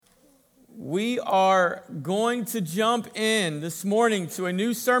We are going to jump in this morning to a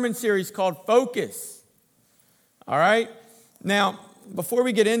new sermon series called Focus. All right? Now, before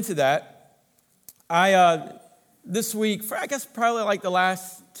we get into that, this week, for I guess probably like the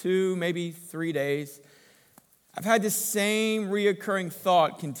last 2, maybe 3 days, I've had this same reoccurring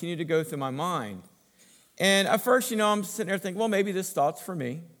thought continue to go through my mind. And at first, I'm sitting there thinking, well, maybe this thought's for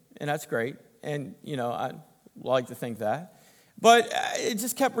me, and that's great. And, I like to think that. But it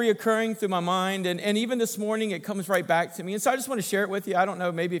just kept reoccurring through my mind, and even this morning it comes right back to me. And so I just want to share it with you. I don't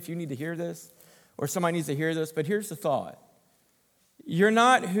know, maybe if you need to hear this, or somebody needs to hear this, but here's the thought. You're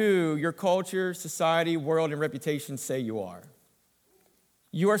not who your culture, society, world, and reputation say you are.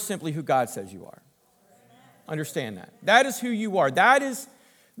 You are simply who God says you are. Understand that. That is who you are. That is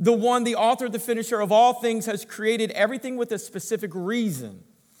the one, the author, the finisher of all things, has created everything with a specific reason.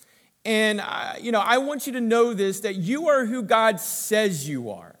 And, I want you to know this, that you are who God says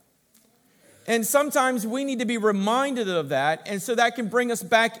you are. And sometimes we need to be reminded of that, and so that can bring us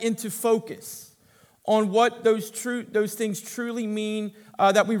back into focus on what those things truly mean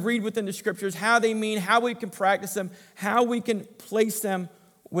that we read within the Scriptures, how they mean, how we can practice them, how we can place them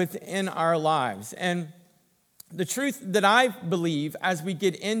within our lives. And the truth that I believe as we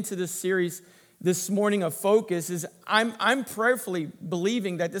get into this series this morning of Focus is I'm prayerfully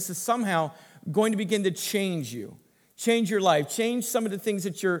believing that this is somehow going to begin to change you, change your life, change some of the things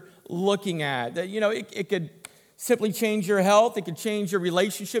that you're looking at. That, it could simply change your health. It could change your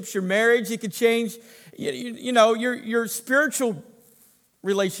relationships, your marriage. It could change, your spiritual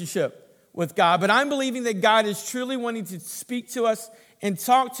relationship with God. But I'm believing that God is truly wanting to speak to us and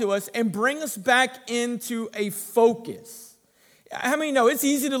talk to us and bring us back into a focus. How many know it's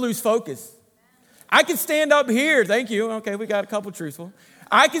easy to lose focus? I can stand up here. Thank you. Okay, we got a couple truthful.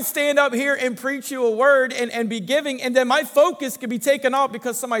 I can stand up here and preach you a word and be giving, and then my focus could be taken off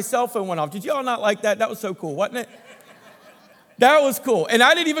because somebody's cell phone went off. Did y'all not like that? That was so cool, wasn't it? That was cool. And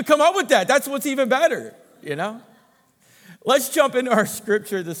I didn't even come up with that. That's what's even better, Let's jump into our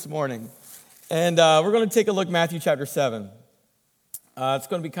scripture this morning. And we're going to take a look at Matthew chapter 7. It's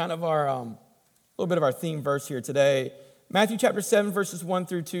going to be kind of our little bit of our theme verse here today. Matthew chapter 7, verses 1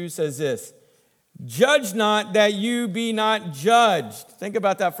 through 2 says this. Judge not that you be not judged. Think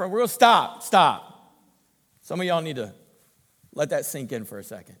about that for a We're going to stop. Some of y'all need to let that sink in for a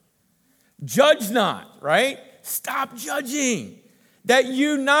second. Judge not, right? Stop judging. That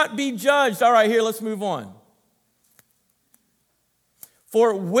you not be judged. All right, here, let's move on.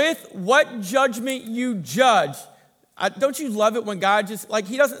 For with what judgment you judge, don't you love it when God just,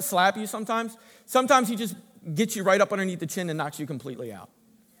 he doesn't slap you sometimes? Sometimes he just gets you right up underneath the chin and knocks you completely out.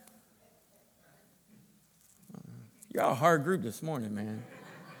 You're a hard group this morning, man.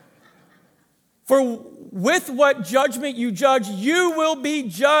 For with what judgment you judge, you will be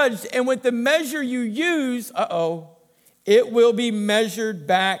judged. And with the measure you use, it will be measured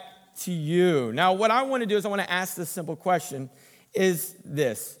back to you. Now, what I want to do is I want to ask this simple question, is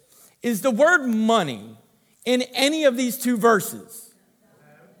this. Is the word money in any of these two verses?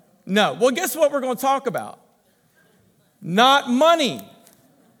 No. Well, guess what we're going to talk about? Not money.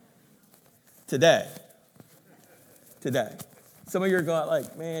 Today. Some of you are going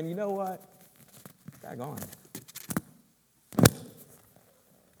man, you know what? Daggone.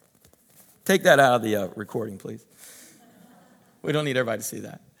 Take that out of the recording, please. We don't need everybody to see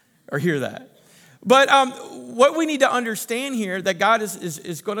that or hear that. But what we need to understand here that God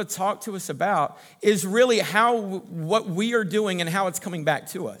is going to talk to us about is really what we are doing and how it's coming back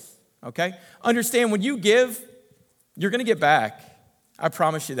to us, okay? Understand when you give, you're going to get back. I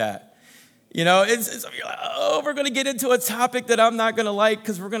promise you that. You're like, we're going to get into a topic that I'm not going to like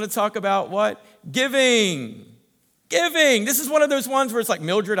because we're going to talk about what? Giving. This is one of those ones where it's like,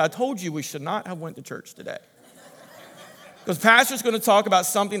 Mildred, I told you we should not have went to church today. Because pastor's going to talk about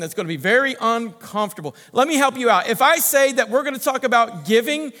something that's going to be very uncomfortable. Let me help you out. If I say that we're going to talk about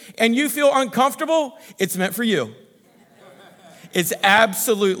giving and you feel uncomfortable, it's meant for you. It's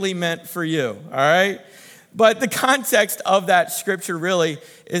absolutely meant for you, all right? But the context of that scripture really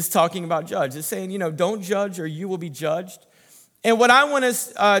is talking about judge. It's saying, don't judge or you will be judged. And what I want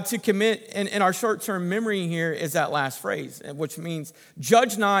us to commit in our short-term memory here is that last phrase, which means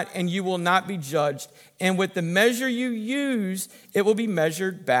judge not and you will not be judged. And with the measure you use, it will be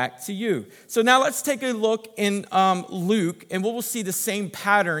measured back to you. So now let's take a look in Luke, and we'll see the same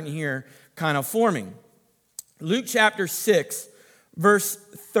pattern here kind of forming. Luke chapter 6, verse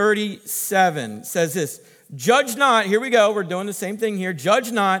 37 says this. Judge not, here we go, we're doing the same thing here. Judge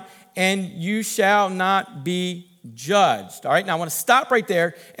not, and you shall not be judged. All right, now I want to stop right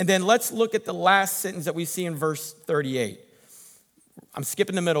there, and then let's look at the last sentence that we see in verse 38. I'm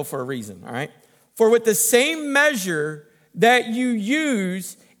skipping the middle for a reason, all right? For with the same measure that you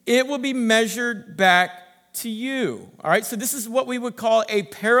use, it will be measured back to you, all right? So this is what we would call a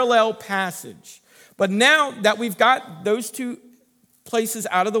parallel passage. But now that we've got those two places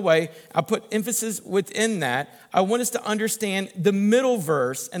out of the way, I'll put emphasis within that. I want us to understand the middle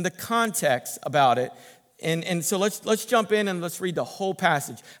verse and the context about it. And so let's jump in and let's read the whole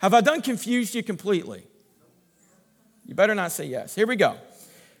passage. Have I done confused you completely? You better not say yes. Here we go.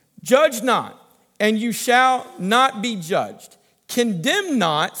 Judge not, and you shall not be judged. Condemn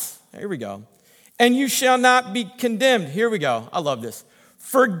not, here we go, and you shall not be condemned. Here we go. I love this.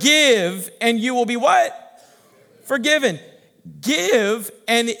 Forgive, and you will be what? Forgiven. Give,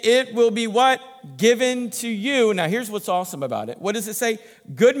 and it will be what? Given to you. Now, here's what's awesome about it. What does it say?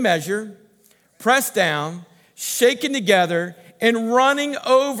 Good measure, pressed down, shaken together, and running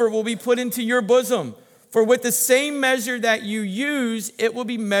over will be put into your bosom. For with the same measure that you use, it will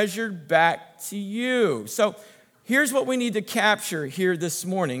be measured back to you. So here's what we need to capture here this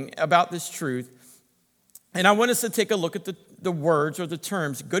morning about this truth. And I want us to take a look at the words or the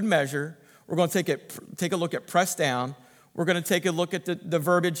terms, good measure. We're going to take a look at pressed down. We're going to take a look at the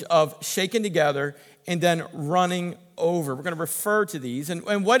verbiage of shaken together and then running over. We're going to refer to these.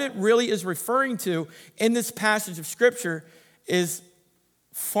 And what it really is referring to in this passage of Scripture is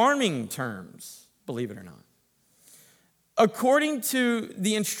farming terms, believe it or not. According to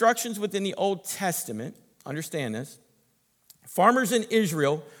the instructions within the Old Testament, understand this, farmers in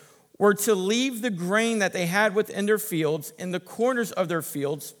Israel were to leave the grain that they had within their fields in the corners of their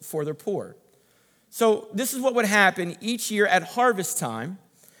fields for their poor. So this is what would happen each year at harvest time.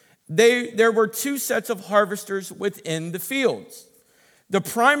 There were two sets of harvesters within the fields. The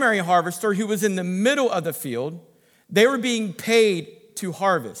primary harvester, who was in the middle of the field, they were being paid to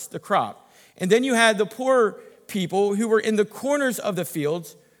harvest the crop. And then you had the poor people who were in the corners of the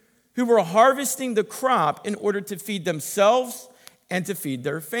fields who were harvesting the crop in order to feed themselves and to feed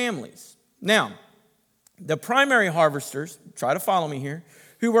their families. Now, the primary harvesters, try to follow me here,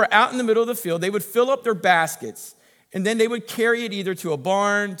 who were out in the middle of the field, they would fill up their baskets, and then they would carry it either to a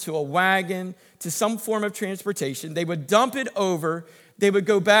barn, to a wagon, to some form of transportation. They would dump it over. They would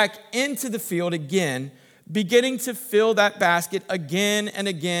go back into the field again, beginning to fill that basket again and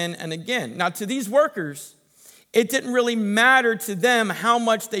again and again. Now, to these workers, it didn't really matter to them how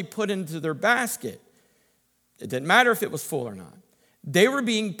much they put into their basket. It didn't matter if it was full or not. They were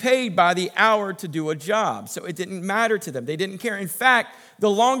being paid by the hour to do a job, so it didn't matter to them. They didn't care. In fact, the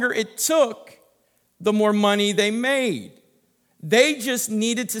longer it took, the more money they made. They just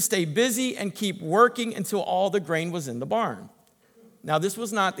needed to stay busy and keep working until all the grain was in the barn. Now, this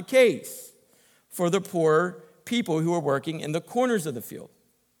was not the case for the poor people who were working in the corners of the field.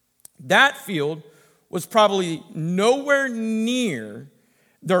 That field was probably nowhere near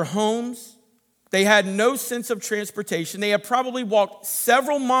their homes. They had no sense of transportation. They had probably walked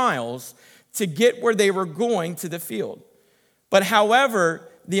several miles to get where they were going to the field. But however,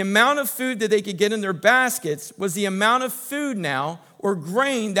 the amount of food that they could get in their baskets was the amount of food now or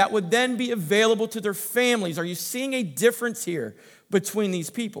grain that would then be available to their families. Are you seeing a difference here between these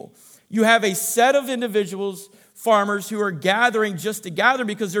people? You have a set of individuals, farmers, who are gathering just to gather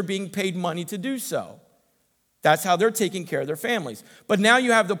because they're being paid money to do so. That's how they're taking care of their families. But now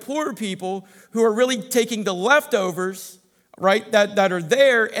you have the poorer people who are really taking the leftovers, right, that are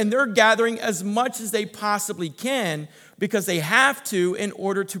there, and they're gathering as much as they possibly can because they have to in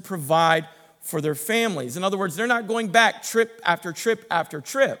order to provide for their families. In other words, they're not going back trip after trip after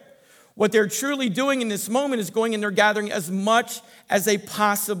trip. What they're truly doing in this moment is going and they're gathering as much as they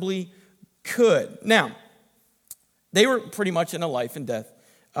possibly could. Now, they were pretty much in a life and death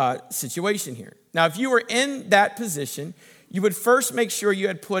situation here. Now, if you were in that position, you would first make sure you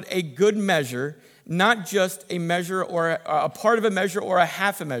had put a good measure, not just a measure or a part of a measure or a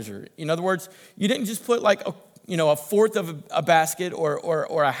half a measure. In other words, you didn't just put like a fourth of a basket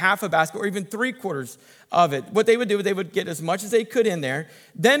or a half a basket or even 3/4 of it. What they would do, they would get as much as they could in there.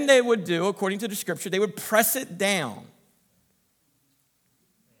 Then they would do, according to the scripture, they would press it down.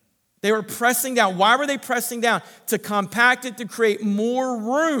 They were pressing down. Why were they pressing down? To compact it, to create more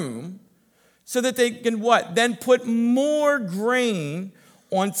room so that they can what? Then put more grain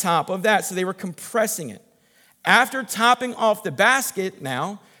on top of that. So they were compressing it. After topping off the basket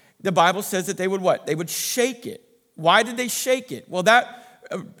now, the Bible says that they would what? They would shake it. Why did they shake it? Well, that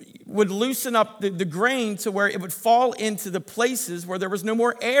would loosen up the grain to where it would fall into the places where there was no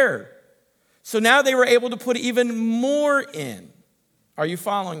more air. So now they were able to put even more in. Are you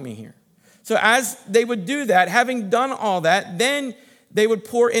following me here? So as they would do that, having done all that, then they would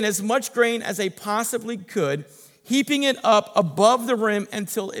pour in as much grain as they possibly could heaping it up above the rim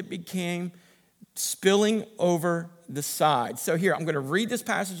until it became spilling over the side. So here, I'm going to read this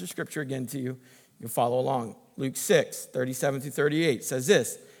passage of Scripture again to you. You'll follow along. Luke 6, 37 through 38 says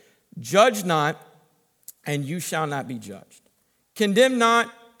this, "Judge not, and you shall not be judged. Condemn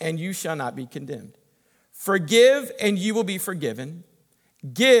not, and you shall not be condemned. Forgive, and you will be forgiven.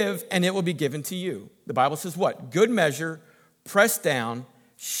 Give, and it will be given to you." The Bible says what? "Good measure, pressed down,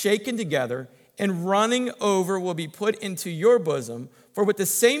 shaken together, and running over will be put into your bosom. For with the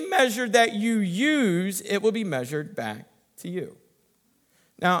same measure that you use, it will be measured back to you."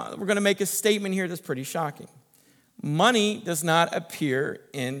 Now, we're going to make a statement here that's pretty shocking. Money does not appear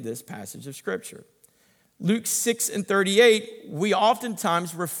in this passage of Scripture. Luke 6 and 38, we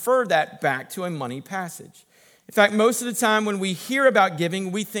oftentimes refer that back to a money passage. In fact, most of the time when we hear about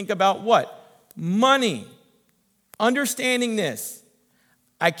giving, we think about what? Money. Understanding this,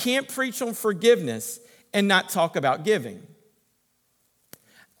 I can't preach on forgiveness and not talk about giving.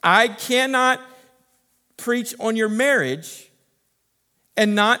 I cannot preach on your marriage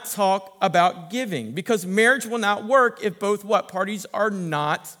and not talk about giving, because marriage will not work if both what? Parties are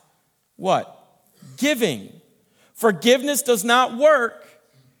not what? Giving. Forgiveness does not work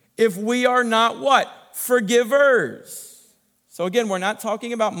if we are not what? Forgivers. So again, we're not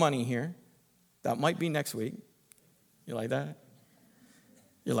talking about money here. That might be next week. You like that?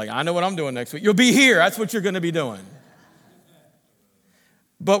 You're like, I know what I'm doing next week. You'll be here. That's what you're going to be doing.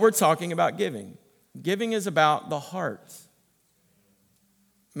 But we're talking about giving. Giving is about the heart.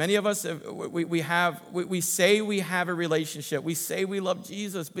 Many of us, we say we have a relationship. We say we love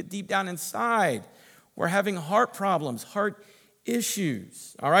Jesus, but deep down inside, we're having heart problems, heart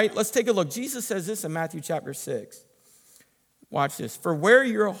issues. All right, let's take a look. Jesus says this in Matthew chapter 6. Watch this. "For where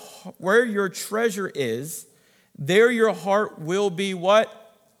your treasure is, there your heart will be"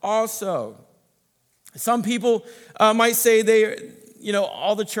 what? "Also." Some people might say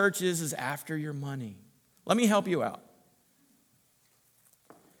all the church is after your money. Let me help you out.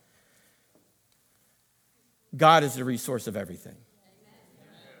 God is the resource of everything.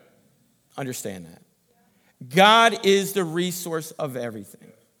 Understand that. God is the resource of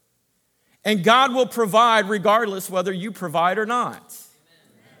everything. And God will provide regardless whether you provide or not.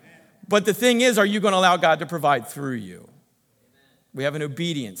 But the thing is, are you going to allow God to provide through you? We have an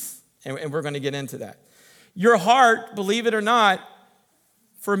obedience, and we're going to get into that. Your heart, believe it or not,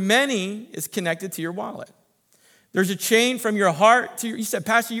 for many is connected to your wallet. There's a chain from your heart to you said,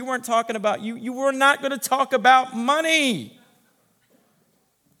 "Pastor, you weren't talking about, you were not going to talk about money."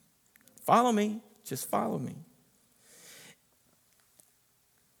 Follow me. Just follow me.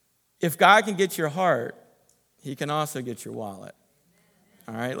 If God can get your heart, he can also get your wallet.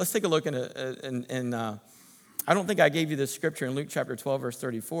 All right, let's take a look I don't think I gave you this scripture in Luke chapter 12, verse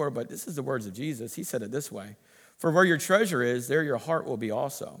 34, but this is the words of Jesus. He said it this way, "For where your treasure is, there your heart will be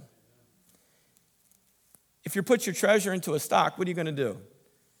also." If you put your treasure into a stock, what are you going to do?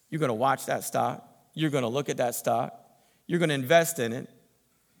 You're going to watch that stock. You're going to look at that stock. You're going to invest in it.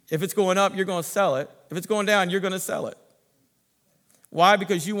 If it's going up, you're going to sell it. If it's going down, you're going to sell it. Why?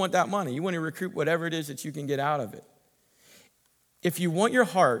 Because you want that money. You want to recoup whatever it is that you can get out of it. If you want your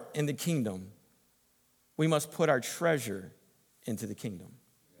heart in the kingdom, we must put our treasure into the kingdom.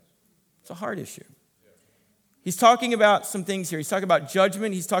 It's a heart issue. He's talking about some things here. He's talking about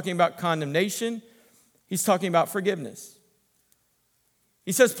judgment. He's talking about condemnation. He's talking about forgiveness.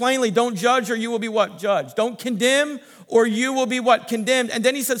 He says plainly, don't judge or you will be what? Judged. Don't condemn or you will be what? Condemned. And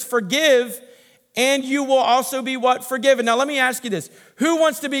then he says forgive and you will also be what? Forgiven. Now let me ask you this. Who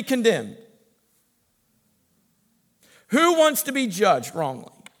wants to be condemned? Who wants to be judged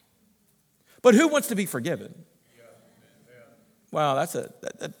wrongly? But who wants to be forgiven? Wow,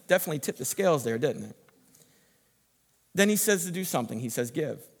 that definitely tipped the scales there, didn't it? Then he says to do something. He says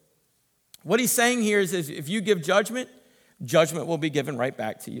give. What he's saying here is if you give judgment, judgment will be given right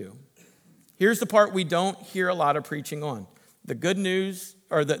back to you. Here's the part we don't hear a lot of preaching on. The good news,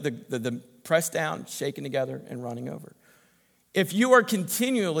 or the pressed down, shaken together, and running over. If you are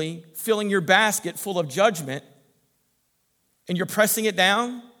continually filling your basket full of judgment, and you're pressing it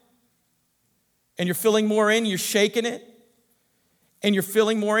down, and you're filling more in, you're shaking it, and you're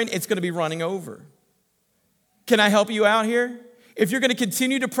filling more in, it's going to be running over. Can I help you out here? If you're going to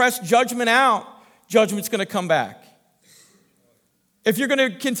continue to press judgment out, judgment's going to come back. If you're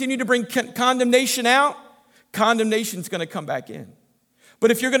going to continue to bring condemnation out, condemnation's going to come back in.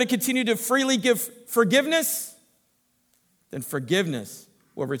 But if you're going to continue to freely give forgiveness, then forgiveness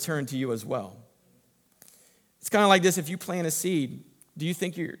will return to you as well. It's kind of like this. If you plant a seed, do you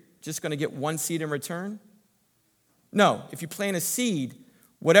think you're just going to get one seed in return? No. If you plant a seed,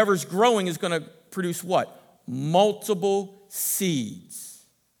 whatever's growing is going to produce what? Multiple seeds.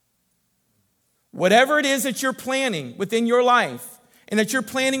 Whatever it is that you're planning within your life and that you're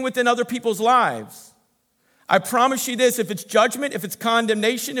planning within other people's lives, I promise you this, if it's judgment, if it's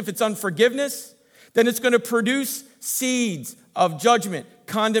condemnation, if it's unforgiveness, then it's going to produce seeds of judgment,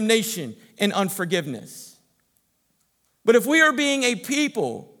 condemnation, and unforgiveness. But if we are being a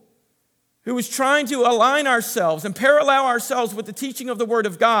people who is trying to align ourselves and parallel ourselves with the teaching of the Word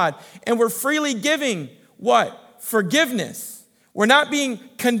of God, and we're freely giving what? Forgiveness. We're not being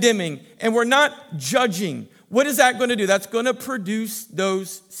condemning, and we're not judging. What is that going to do? That's going to produce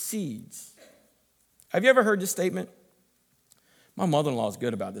those seeds. Have you ever heard this statement? My mother-in-law is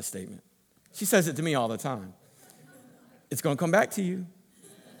good about this statement. She says it to me all the time. It's going to come back to you.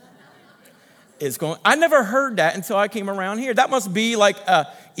 I never heard that until I came around here. That must be like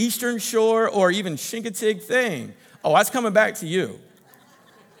a Eastern Shore or even Chincoteague thing. Oh, that's coming back to you.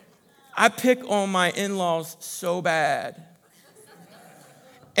 I pick on my in-laws so bad.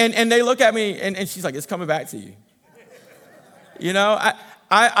 And they look at me and she's like, it's coming back to you. You know,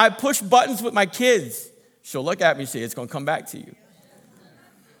 I push buttons with my kids. She'll look at me and say, it's going to come back to you.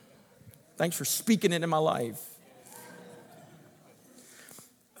 Thanks for speaking it in my life.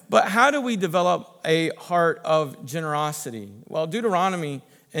 But how do we develop a heart of generosity? Well, Deuteronomy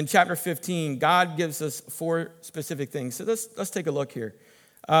in chapter 15, God gives us 4 specific things. So let's take a look here.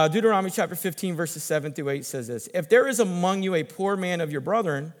 Deuteronomy chapter 15, verses 7 through 8 says this. If there is among you a poor man of your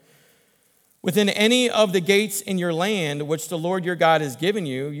brethren, within any of the gates in your land, which the Lord your God has given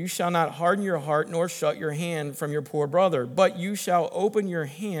you, you shall not harden your heart nor shut your hand from your poor brother, but you shall open your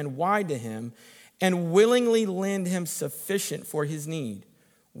hand wide to him and willingly lend him sufficient for his need,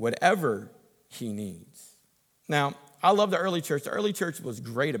 whatever he needs. Now, I love the early church. The early church was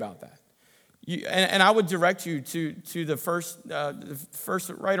great about that. And I would direct you to the first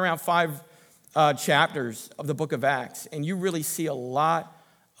right around 5 chapters of the book of Acts, and you really see a lot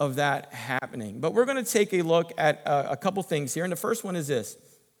of that happening. But we're going to take a look at a couple things here, and the first one is this.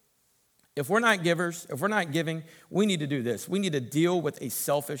 If we're not givers, if we're not giving, we need to do this. We need to deal with a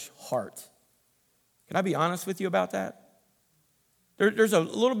selfish heart. Can I be honest with you about that? There's a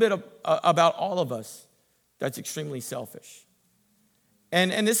little bit about all of us that's extremely selfish.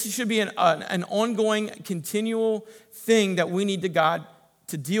 And this should be an ongoing, continual thing that we need God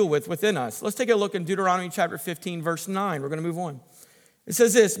to deal with within us. Let's take a look in Deuteronomy chapter 15, verse 9. We're going to move on. It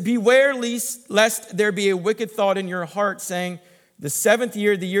says this, beware lest there be a wicked thought in your heart, saying, the 7th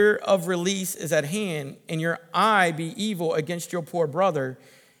year, the year of release is at hand, and your eye be evil against your poor brother,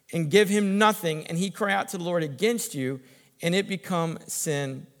 and give him nothing, and he cry out to the Lord against you, and it become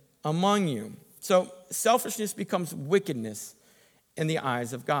sin among you. So selfishness becomes wickedness in the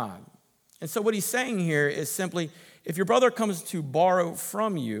eyes of God. And so what he's saying here is simply, if your brother comes to borrow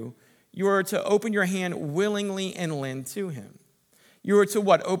from you, you are to open your hand willingly and lend to him. You are to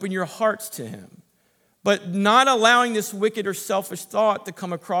what? Open your hearts to him. But not allowing this wicked or selfish thought to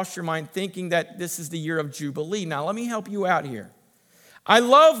come across your mind, thinking that this is the year of Jubilee. Now, let me help you out here. I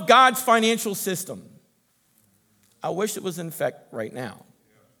love God's financial system. I wish it was in effect right now.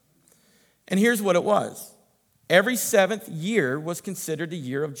 And here's what it was. Every 7th year was considered the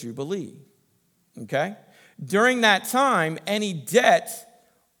year of Jubilee. Okay? During that time, any debt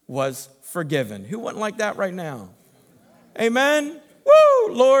was forgiven. Who wouldn't like that right now? Amen?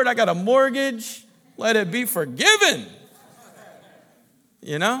 Woo! Lord, I got a mortgage. Let it be forgiven.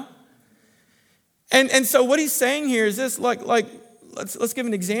 You know? And so what he's saying here is this, like let's give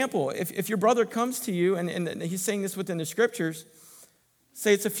an example. If your brother comes to you, and he's saying this within the scriptures,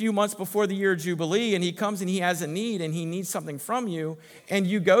 say it's a few months before the year of Jubilee, and he comes and he has a need, and he needs something from you, and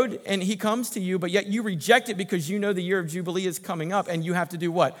you go, and he comes to you, but yet you reject it because you know the year of Jubilee is coming up, and you have to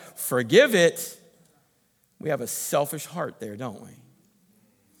do what? Forgive it. We have a selfish heart there, don't we?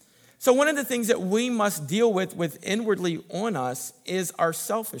 So one of the things that we must deal with inwardly on us is our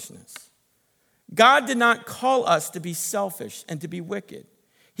selfishness. God did not call us to be selfish and to be wicked.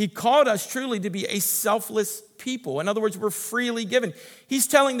 He called us truly to be a selfless people. In other words, we're freely given. He's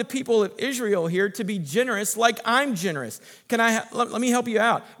telling the people of Israel here to be generous like I'm generous. Let me help you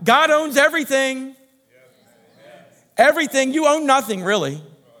out. God owns everything. Everything. You own nothing, really.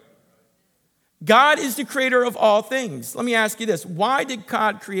 God is the creator of all things. Let me ask you this. Why did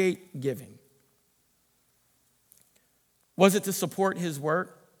God create giving? Was it to support his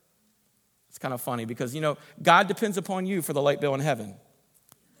work? It's kind of funny because, God depends upon you for the light bill in heaven.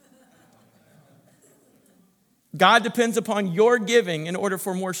 God depends upon your giving in order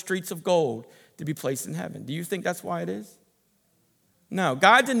for more streets of gold to be placed in heaven. Do you think that's why it is? No,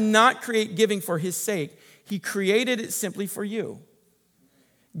 God did not create giving for his sake. He created it simply for you.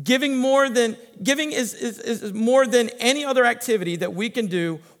 Giving is more than any other activity that we can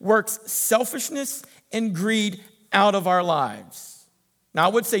do, works selfishness and greed out of our lives. Now, I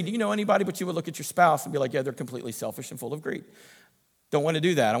would say, do you know anybody, but you would look at your spouse and be like, yeah, they're completely selfish and full of greed. Don't want to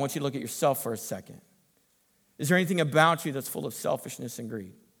do that. I want you to look at yourself for a second. Is there anything about you that's full of selfishness and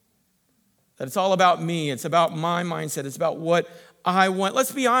greed? That it's all about me. It's about my mindset. It's about what I want.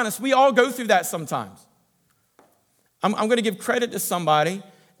 Let's be honest. We all go through that sometimes. I'm going to give credit to somebody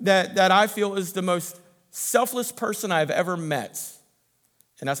that I feel is the most selfless person I've ever met.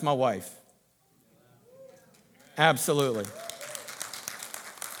 And that's my wife. Absolutely.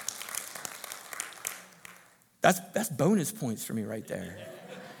 That's bonus points for me right there.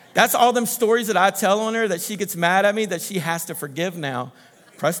 That's all them stories that I tell on her that she gets mad at me, that she has to forgive now.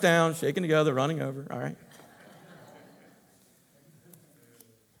 Press down, shaking together, running over, all right?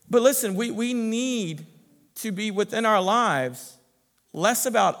 But listen, we need to be within our lives less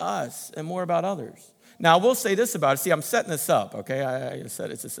about us and more about others. Now, I will say this about it. See, I'm setting this up, okay? I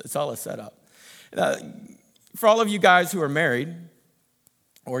said it's all a setup. For all of you guys who are married,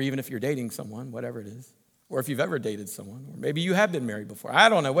 or even if you're dating someone, whatever it is, or if you've ever dated someone, or maybe you have been married before. I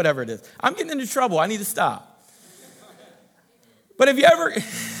don't know, whatever it is. I'm getting into trouble. I need to stop. But have you ever...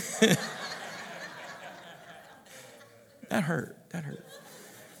 That hurt.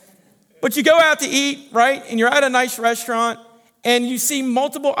 But you go out to eat, right? And you're at a nice restaurant, and you see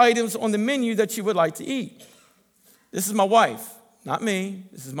multiple items on the menu that you would like to eat. This is my wife. Not me.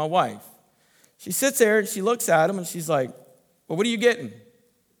 This is my wife. She sits there, and she looks at them, and she's like, well, what are you getting?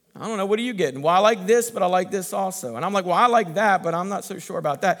 I don't know, what are you getting? Well, I like this, but I like this also. And I'm like, well, I like that, but I'm not so sure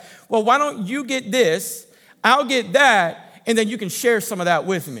about that. Well, why don't you get this, I'll get that, and then you can share some of that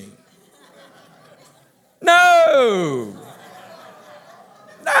with me. No,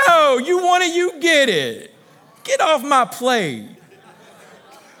 you want it, you get it. Get off my plate.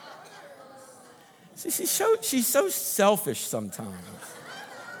 See, she's so selfish sometimes.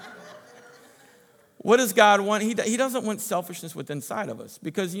 What does God want? He doesn't want selfishness within inside of us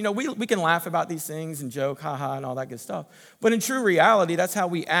because, we can laugh about these things and joke, ha-ha, and all that good stuff. But in true reality, that's how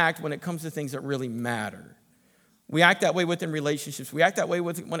we act when it comes to things that really matter. We act that way within relationships. We act that way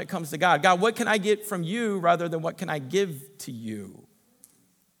when it comes to God. God, what can I get from you rather than what can I give to you?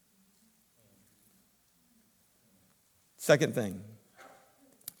 Second thing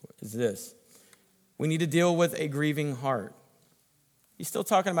is this. We need to deal with a grieving heart. He's still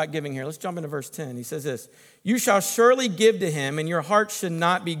talking about giving here. Let's jump into verse 10. He says this, you shall surely give to him, and your heart should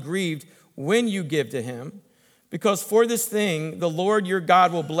not be grieved when you give to him, because for this thing the Lord your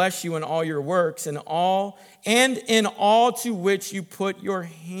God will bless you in all your works and in all to which you put your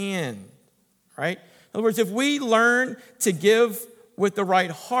hand. Right? In other words, if we learn to give with the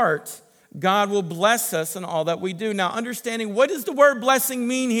right heart, God will bless us in all that we do. Now, understanding what does the word blessing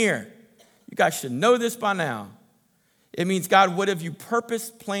mean here? You guys should know this by now. It means, God, what have you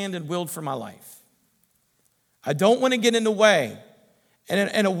purposed, planned, and willed for my life? I don't want to get in the way. And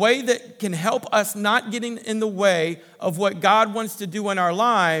in a way that can help us not getting in the way of what God wants to do in our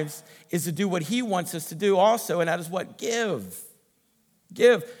lives is to do what he wants us to do also, and that is what? Give.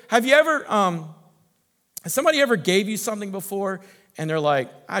 Give. Have you ever, has somebody ever gave you something before and they're like,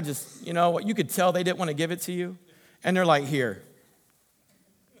 you could tell they didn't want to give it to you? And they're like, here,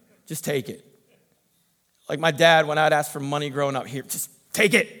 just take it. Like my dad, when I'd ask for money growing up, here, just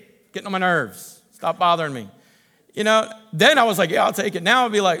take it. Getting on my nerves. Stop bothering me. Then I was like, yeah, I'll take it. Now I'll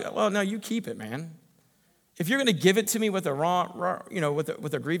be like, well, no, you keep it, man. If you're going to give it to me with a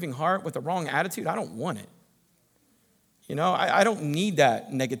with a grieving heart, with a wrong attitude, I don't want it. I don't need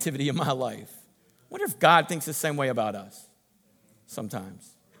that negativity in my life. I wonder if God thinks the same way about us sometimes.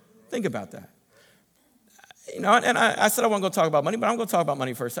 Think about that. And I said I wasn't going to talk about money, but I'm going to talk about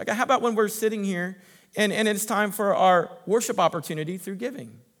money for a second. How about when we're sitting here and it's time for our worship opportunity through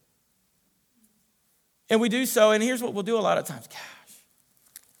giving? And we do so, and here's what we'll do a lot of times. Gosh,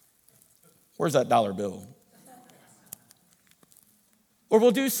 where's that dollar bill? Or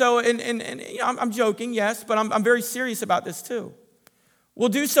we'll do so, and I'm joking, yes, but I'm very serious about this too. We'll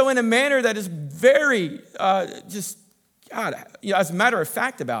do so in a manner that is very, as a matter of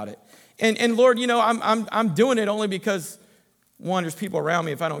fact about it. And Lord, I'm doing it only because, one, there's people around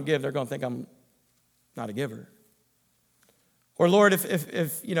me. If I don't give, they're going to think I'm not a giver. Or Lord,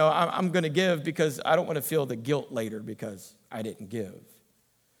 if I'm going to give because I don't want to feel the guilt later because I didn't give.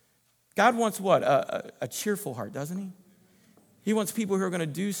 God wants what? A cheerful heart, doesn't he? He wants people who are going to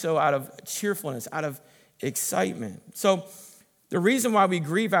do so out of cheerfulness, out of excitement. So the reason why we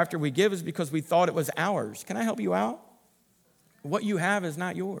grieve after we give is because we thought it was ours. Can I help you out? What you have is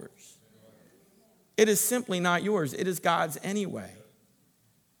not yours. It is simply not yours. It is God's anyway.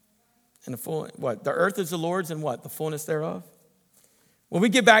 And the earth is the Lord's and what? The fullness thereof. When we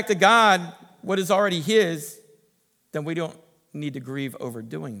give back to God what is already his, then we don't need to grieve over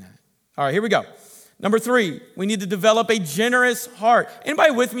doing that. All right, here we go. Number 3, we need to develop a generous heart.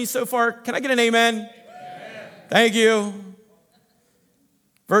 Anybody with me so far? Can I get an amen? Amen. Thank you.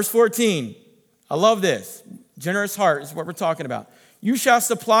 Verse 14. I love this. Generous heart is what we're talking about. You shall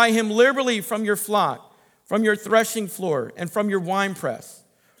supply him liberally from your flock, from your threshing floor, and from your winepress.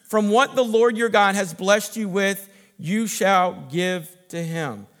 From what the Lord your God has blessed you with, you shall give to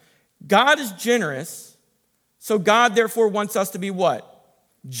him. God is generous, so God therefore wants us to be what?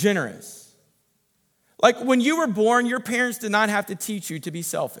 Generous. Like when you were born, your parents did not have to teach you to be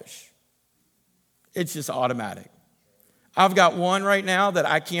selfish. It's just automatic. I've got one right now that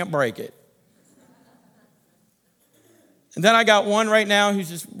I can't break it. And then I got one right now who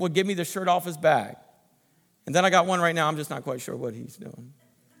just will give me the shirt off his back. And then I got one right now, I'm just not quite sure what he's doing.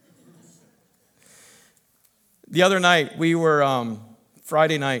 The other night, we were,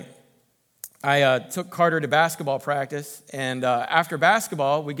 Friday night, I took Carter to basketball practice. And after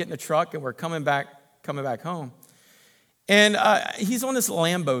basketball, we get in the truck and we're coming back home. And he's on this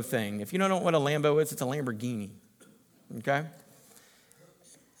Lambo thing. If you don't know what a Lambo is, it's a Lamborghini. Okay?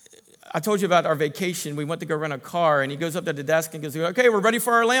 I told you about our vacation. We went to go rent a car, and he goes up to the desk and goes, okay, we're ready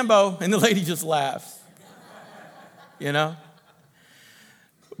for our Lambo. And the lady just laughs. You know?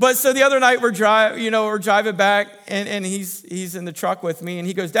 But so the other night we're driving back, and he's in the truck with me, and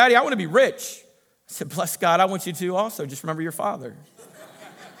he goes, Daddy, I want to be rich. I said, bless God, I want you to also. Just remember your father.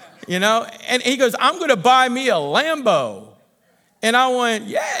 You know? And he goes, I'm going to buy me a Lambo. And I went,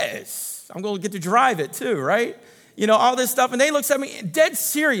 yes. I'm going to get to drive it too, right? You know, all this stuff. And they looks at me, dead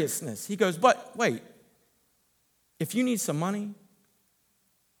seriousness. He goes, but wait, if you need some money,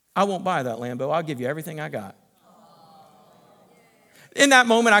 I won't buy that Lambo. I'll give you everything I got. In that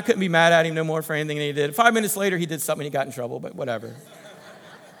moment, I couldn't be mad at him no more for anything that he did. 5 minutes later, he did something, he got in trouble, but whatever.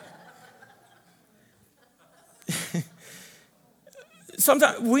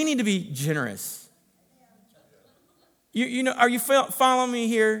 Sometimes we need to be generous. You know, are you following me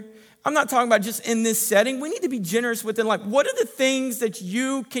here? I'm not talking about just in this setting. We need to be generous within life. What are the things that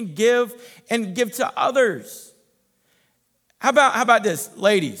you can give and give to others? How about this?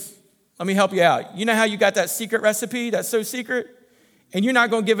 Ladies, let me help you out. You know how you got that secret recipe that's so secret? And you're not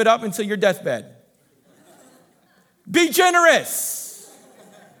going to give it up until your deathbed. Be generous.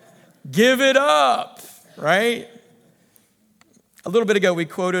 Give it up, right? A little bit ago, we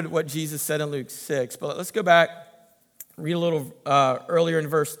quoted what Jesus said in Luke 6, but let's go back, read a little earlier in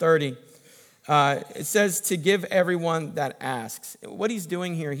verse 30. It says to give everyone that asks. What he's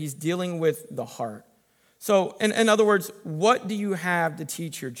doing here, he's dealing with the heart. So in other words, what do you have to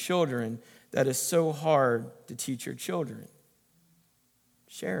teach your children that is so hard to teach your children?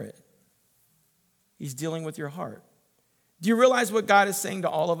 Share it. He's dealing with your heart. Do you realize what God is saying to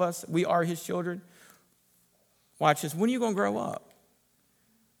all of us? We are his children. Watch this. When are you going to grow up?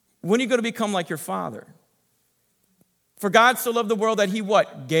 When are you going to become like your father? For God so loved the world that he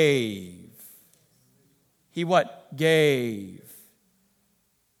what? Gave. He what? Gave.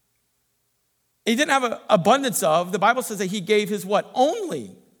 He didn't have an abundance of. The Bible says that he gave his what?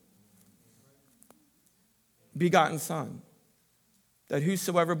 Only begotten son. That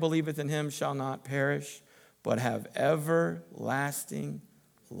whosoever believeth in him shall not perish, but have everlasting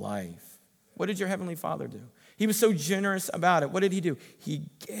life. What did your heavenly Father do? He was so generous about it. What did he do? He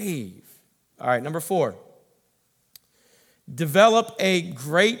gave. All right, number 4. Develop a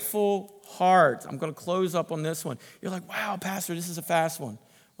grateful heart. I'm going to close up on this one. You're like, wow, Pastor, this is a fast one.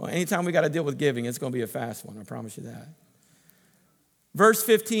 Well, anytime we got to deal with giving, it's going to be a fast one. I promise you that. Verse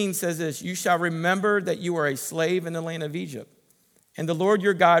 15 says this, you shall remember that you are a slave in the land of Egypt. And the Lord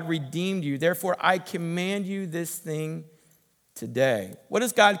your God redeemed you. Therefore, I command you this thing today. What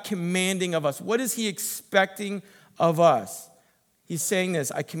is God commanding of us? What is he expecting of us? He's saying this,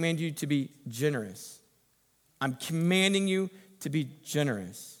 I command you to be generous. I'm commanding you to be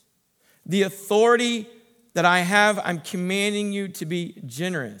generous. The authority that I have, I'm commanding you to be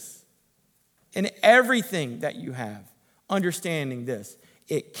generous. In everything that you have, understanding this,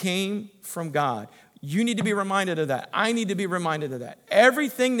 it came from God. You need to be reminded of that. I need to be reminded of that.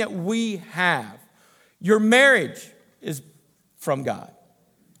 Everything that we have, your marriage is from God.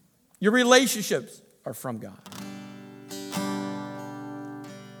 Your relationships are from God.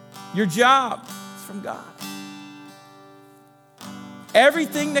 Your job is from God.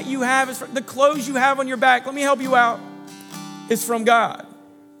 Everything that you have is from the clothes you have on your back. Let me help you out. It's from God.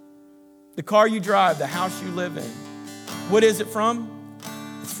 The car you drive, the house you live in. What is it from?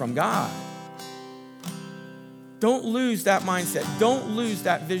 It's from God. Don't lose that mindset. Don't lose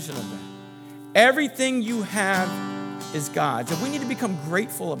that vision of that. Everything you have is God's. And we need to become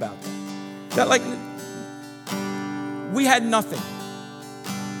grateful about that. That like, we had nothing.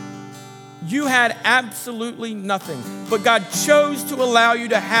 You had absolutely nothing. But God chose to allow you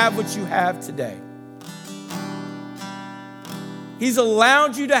to have what you have today. He's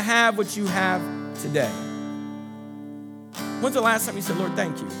allowed you to have what you have today. When's the last time you said, Lord,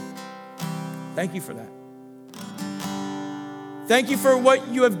 thank you? Thank you for that. Thank you for what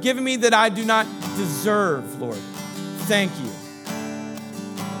you have given me that I do not deserve, Lord. Thank you.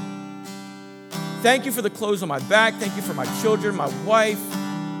 Thank you for the clothes on my back. Thank you for my children, my wife,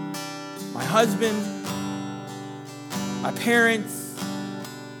 my husband, my parents.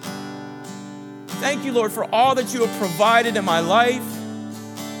 Thank you, Lord, for all that you have provided in my life.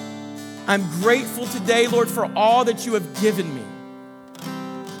 I'm grateful today, Lord, for all that you have given me.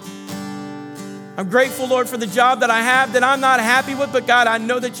 I'm grateful, Lord, for the job that I have that I'm not happy with, but God, I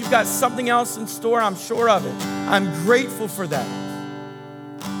know that you've got something else in store. I'm sure of it. I'm grateful for that.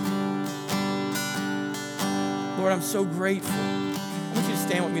 Lord, I'm so grateful. I want you to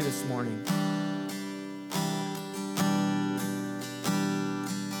stand with me this morning.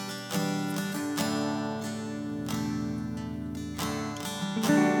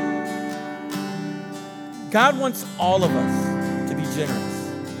 God wants all of us to be generous.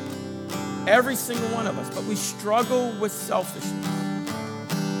 Every single one of us, but we struggle with selfishness.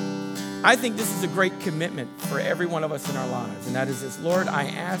 I think this is a great commitment for every one of us in our lives, and that is this: Lord, I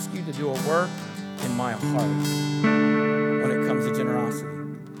ask you to do a work in my heart when it comes to generosity.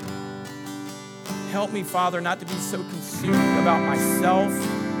 Help me, Father, not to be so consumed about myself.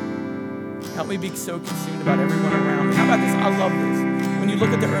 Help me be so consumed about everyone around me. How about this? I love this. When you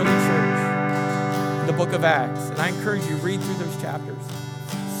look at the early church, the book of Acts, and I encourage you, read through those chapters.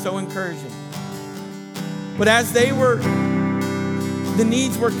 So encouraging. But as the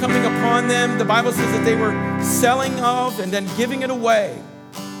needs were coming upon them, the Bible says that they were selling of and then giving it away.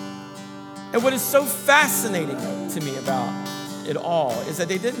 And what is so fascinating to me about it all is that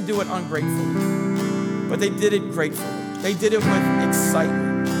they didn't do it ungratefully, but they did it gratefully. They did it with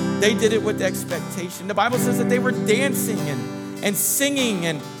excitement. They did it with expectation. The Bible says that they were dancing and singing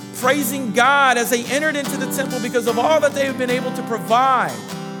and praising God as they entered into the temple because of all that they have been able to provide.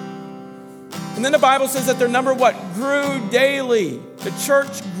 And then the Bible says that their number grew daily. The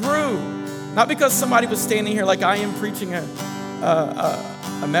church grew. Not because somebody was standing here like I am preaching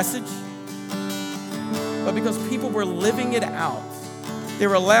a message, but because people were living it out. They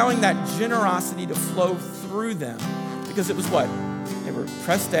were allowing that generosity to flow through them because it was what? They were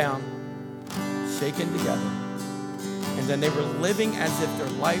pressed down, shaken together, and then they were living as if their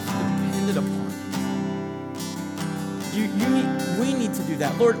life depended upon it. We need to do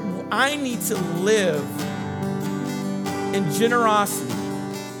that. Lord, I need to live in generosity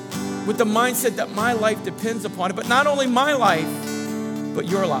with the mindset that my life depends upon it, but not only my life, but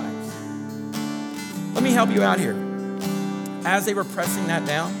your lives. Let me help you out here. As they were pressing that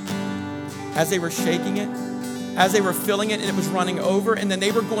down, as they were shaking it, as they were filling it and it was running over, and then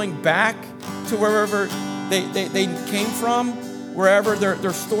they were going back to wherever they came from, wherever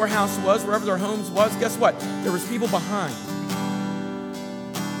their storehouse was, wherever their homes was, guess what? There was people behind.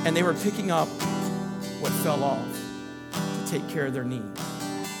 And they were picking up what fell off to take care of their needs.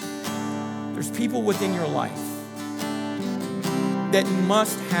 There's people within your life that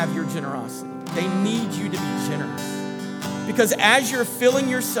must have your generosity. They need you to be generous. Because as you're filling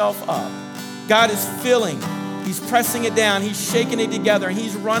yourself up, God is filling. He's pressing it down. He's shaking it together. And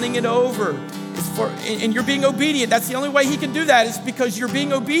He's running it over. And you're being obedient. That's the only way He can do that is because you're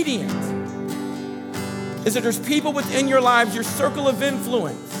being obedient. Is that there's people within your lives, your circle of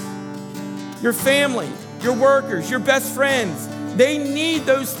influence, your family, your workers, your best friends. They need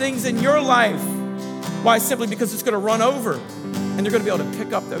those things in your life. Why? Simply because it's going to run over. And they're going to be able to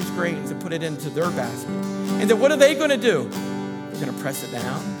pick up those grains and put it into their basket. And then what are they going to do? They're going to press it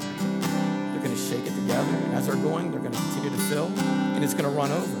down. They're going to shake it together. And as they're going, they're going to continue to fill. And it's going to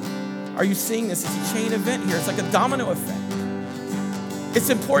run over. Are you seeing this? It's a chain event here. It's like a domino effect. It's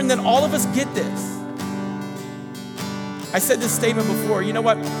important that all of us get this. I said this statement before. You know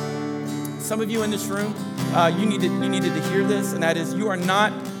what? Some of you in this room, you needed to hear this, and that is you are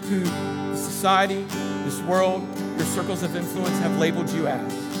not who society, this world, your circles of influence have labeled you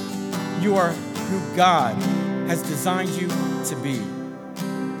as. You are who God has designed you to be.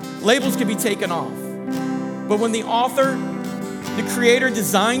 Labels can be taken off, but when the author, the creator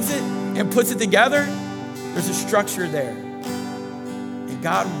designs it and puts it together, there's a structure there. And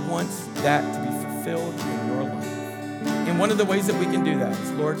God wants that to be fulfilled in your life. And one of the ways that we can do that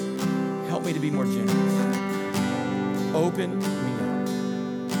is, Lord, help me to be more generous. Open me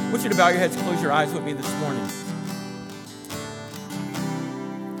up. I want you to bow your heads, close your eyes with me this morning.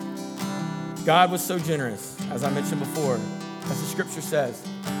 God was so generous, as I mentioned before, as the scripture says,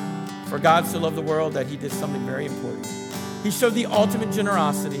 for God so loved the world that he did something very important. He showed the ultimate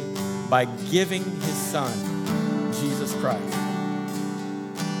generosity by giving his son, Jesus Christ,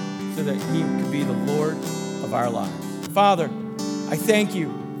 so that he could be the Lord of our lives. Father, I thank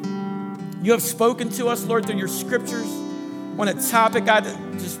you. You have spoken to us, Lord, through your scriptures on a topic, God, that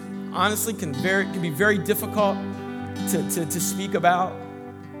just honestly can be very difficult to speak about.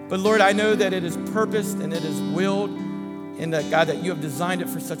 But Lord, I know that it is purposed and it is willed, and that, God, that you have designed it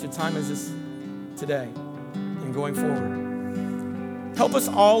for such a time as this today and going forward. Help us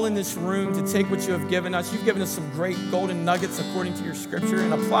all in this room to take what you have given us. You've given us some great golden nuggets according to your scripture,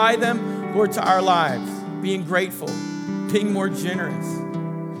 and apply them, Lord, to our lives. Being grateful, being more generous,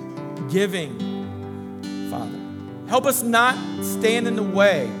 giving, Father. Help us not stand in the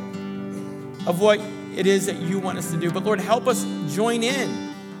way of what it is that you want us to do. But Lord, help us join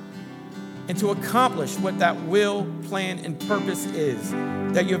in and to accomplish what that will, plan, and purpose is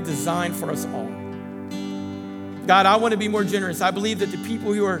that you have designed for us all. God, I want to be more generous. I believe that the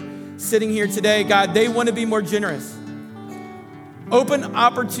people who are sitting here today, God, they want to be more generous. Open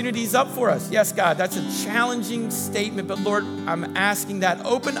opportunities up for us. Yes, God, that's a challenging statement, but Lord, I'm asking that.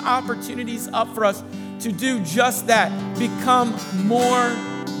 Open opportunities up for us to do just that. Become more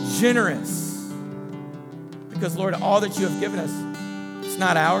generous. Because Lord, all that you have given us, it's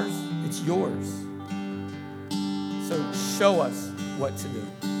not ours, it's yours. So show us what to do.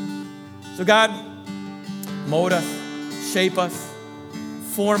 So God, mold us, shape us,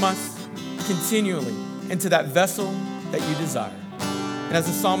 form us continually into that vessel that you desire. And as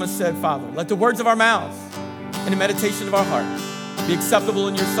the psalmist said, Father, let the words of our mouths and the meditation of our heart be acceptable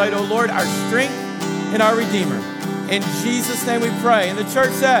in your sight, O Lord, our strength and our Redeemer. In Jesus' name we pray. And the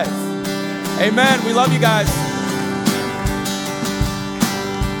church says, amen. We love you guys.